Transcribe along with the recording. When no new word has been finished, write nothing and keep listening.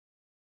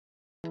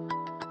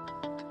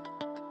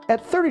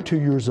At 32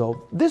 years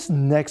old, this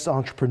next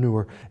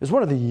entrepreneur is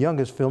one of the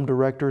youngest film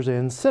directors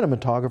and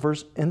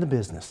cinematographers in the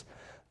business.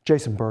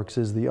 Jason Burks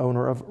is the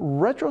owner of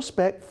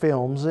Retrospec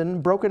Films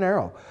in Broken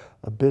Arrow,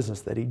 a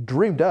business that he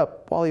dreamed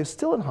up while he was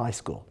still in high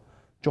school.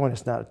 Join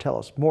us now to tell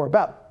us more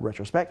about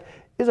Retrospec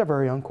is our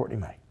very own Courtney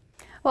May.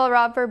 Well,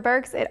 Rob, for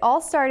Burks, it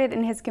all started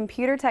in his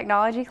computer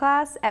technology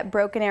class at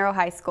Broken Arrow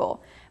High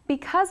School.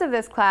 Because of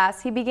this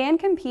class, he began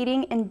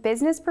competing in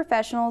Business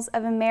Professionals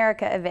of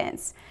America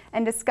events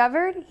and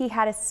discovered he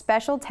had a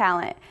special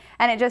talent.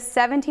 And at just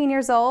 17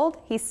 years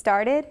old, he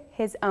started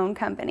his own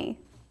company.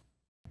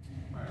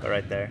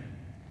 Right there.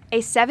 A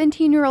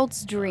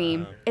 17-year-old's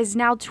dream is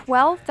now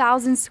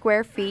 12,000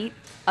 square feet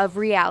of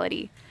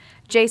reality.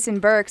 Jason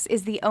Burks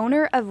is the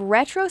owner of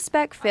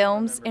Retrospec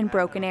Films in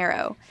Broken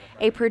Arrow,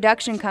 a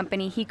production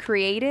company he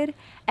created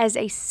as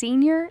a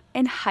senior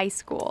in high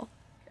school.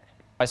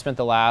 I spent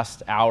the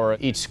last hour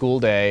each school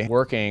day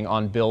working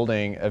on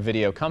building a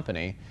video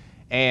company,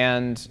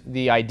 and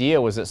the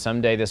idea was that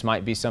someday this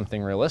might be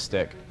something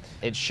realistic.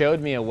 It showed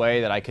me a way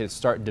that I could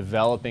start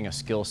developing a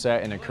skill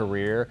set and a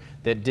career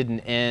that didn't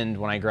end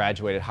when I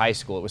graduated high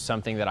school. It was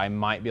something that I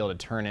might be able to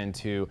turn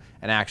into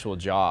an actual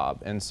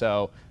job. And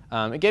so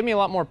it gave me a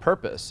lot more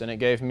purpose, and it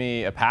gave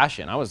me a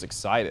passion. I was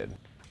excited.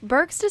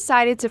 Burks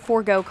decided to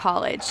forego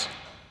college,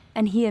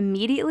 and he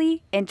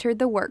immediately entered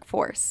the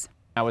workforce.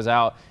 I was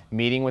out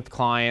meeting with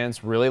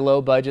clients, really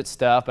low budget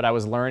stuff, but I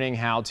was learning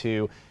how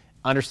to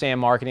understand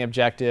marketing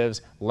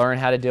objectives, learn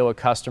how to deal with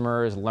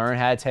customers, learn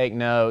how to take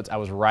notes. I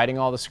was writing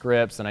all the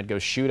scripts, and I'd go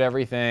shoot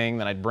everything,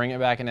 then I'd bring it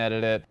back and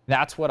edit it.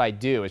 That's what I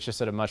do, it's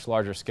just at a much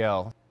larger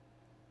scale.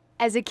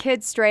 As a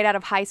kid straight out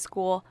of high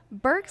school,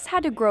 Burks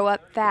had to grow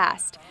up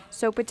fast,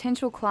 so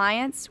potential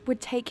clients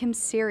would take him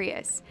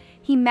serious.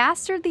 He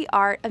mastered the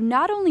art of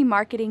not only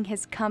marketing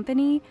his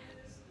company,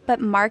 but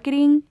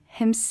marketing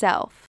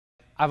himself.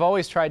 I've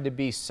always tried to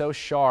be so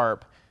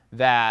sharp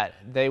that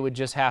they would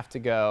just have to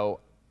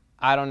go,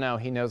 I don't know,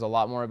 he knows a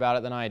lot more about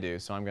it than I do,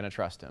 so I'm going to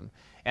trust him.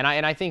 And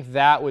I think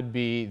that would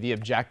be the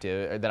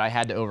objective that I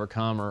had to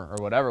overcome, or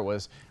whatever it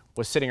was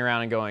sitting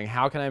around and going,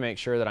 how can I make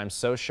sure that I'm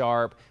so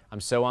sharp, I'm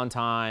so on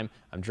time,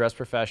 I'm dressed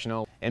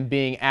professional, and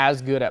being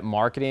as good at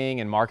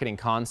marketing and marketing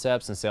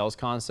concepts and sales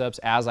concepts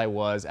as I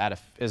was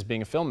as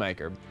being a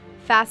filmmaker.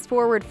 Fast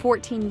forward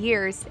 14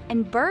 years,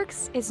 and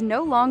Burks is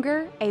no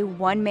longer a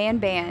one-man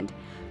band,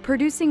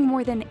 producing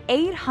more than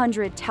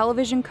 800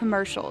 television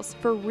commercials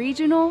for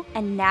regional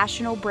and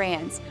national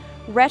brands.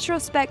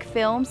 Retrospec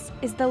Films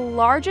is the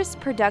largest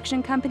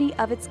production company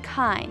of its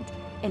kind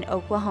in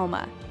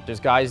Oklahoma. There's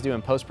guys doing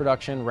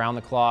post-production, round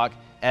the clock,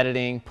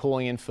 editing,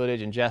 pulling in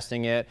footage,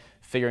 ingesting it,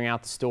 figuring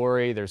out the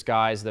story. There's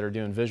guys that are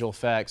doing visual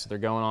effects. They're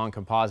going on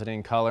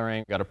compositing,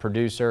 coloring. Got a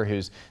producer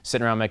who's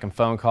sitting around making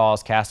phone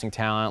calls, casting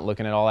talent,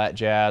 looking at all that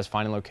jazz,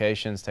 finding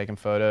locations, taking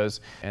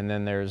photos. And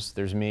then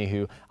there's me,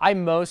 who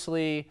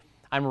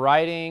I'm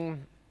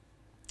writing,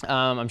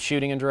 I'm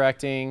shooting and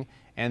directing,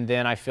 and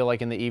then I feel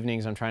like in the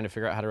evenings I'm trying to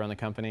figure out how to run the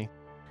company.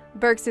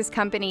 Burks'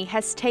 company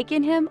has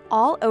taken him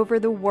all over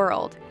the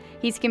world.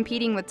 He's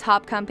competing with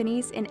top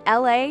companies in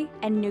LA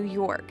and New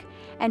York,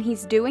 and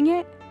he's doing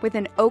it with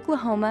an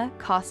Oklahoma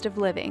cost of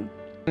living.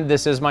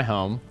 This is my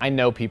home. I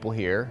know people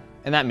here,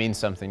 and that means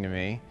something to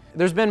me.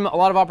 There's been a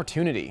lot of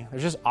opportunity.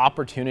 There's just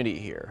opportunity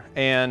here,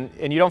 and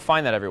you don't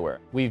find that everywhere.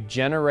 We've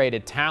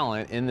generated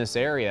talent in this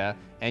area,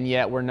 and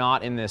yet we're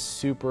not in this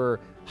super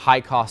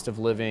high cost of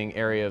living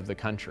area of the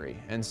country.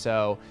 And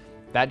so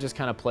that just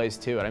kind of plays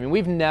to it. I mean, we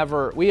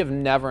have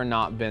never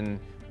not been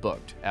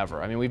booked,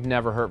 ever. I mean,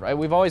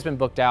 we've always been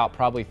booked out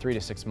probably 3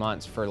 to 6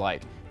 months for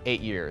like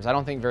 8 years. I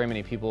don't think very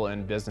many people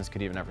in business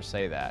could even ever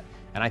say that.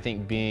 And I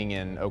think being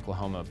in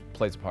Oklahoma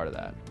plays a part of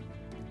that.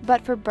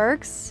 But for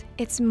Burks,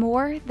 it's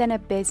more than a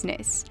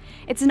business.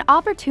 It's an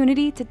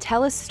opportunity to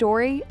tell a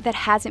story that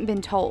hasn't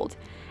been told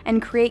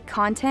and create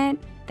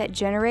content that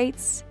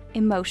generates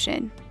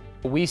emotion.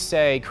 We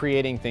say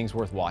creating things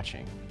worth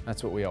watching.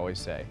 That's what we always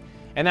say.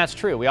 And that's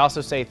true. We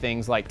also say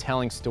things like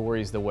telling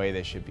stories the way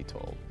they should be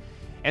told.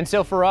 And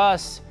so for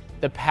us,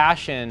 the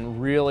passion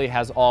really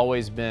has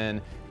always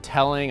been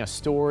telling a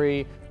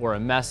story or a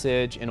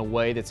message in a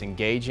way that's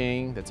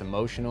engaging, that's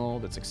emotional,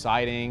 that's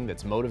exciting,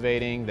 that's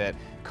motivating, that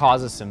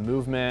causes some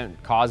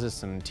movement, causes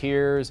some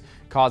tears,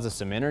 causes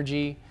some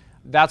energy.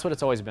 That's what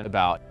it's always been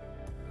about.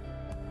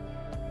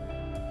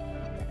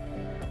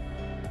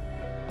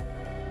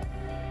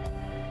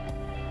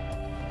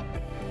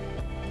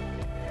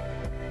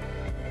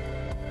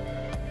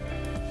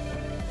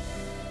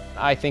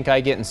 I think I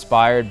get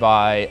inspired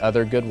by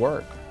other good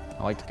work.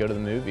 I like to go to the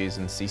movies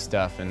and see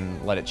stuff and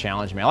let it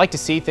challenge me. I like to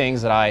see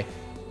things that I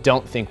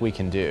don't think we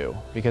can do,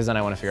 because then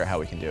I want to figure out how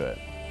we can do it.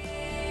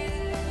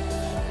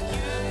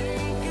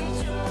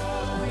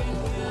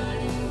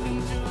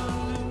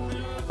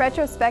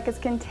 Retrospec is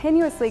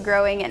continuously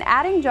growing and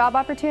adding job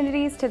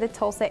opportunities to the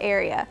Tulsa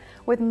area,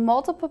 with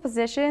multiple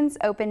positions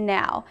open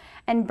now.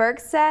 And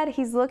Burks said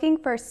he's looking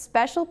for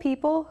special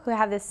people who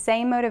have the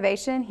same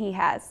motivation he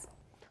has.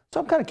 So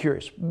I'm kind of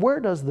curious,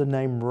 where does the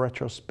name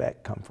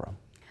Retrospec come from?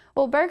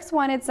 Well, Burks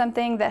wanted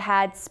something that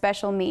had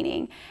special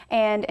meaning.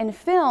 And in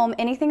film,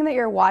 anything that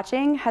you're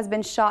watching has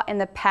been shot in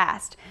the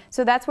past.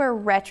 So that's where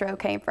retro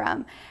came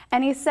from.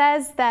 And he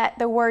says that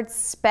the word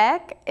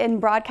spec in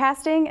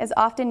broadcasting is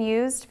often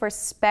used for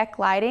spec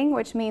lighting,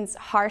 which means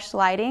harsh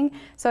lighting.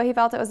 So he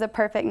felt it was the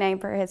perfect name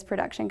for his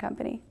production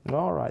company.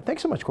 All right.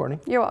 Thanks so much, Courtney.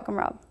 You're welcome,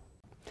 Rob.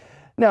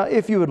 Now,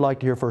 if you would like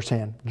to hear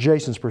firsthand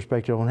Jason's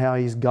perspective on how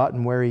he's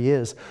gotten where he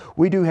is,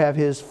 we do have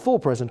his full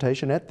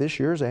presentation at this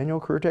year's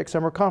annual CareerTech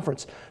Summer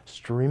Conference,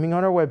 streaming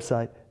on our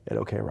website at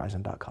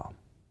okhorizon.com.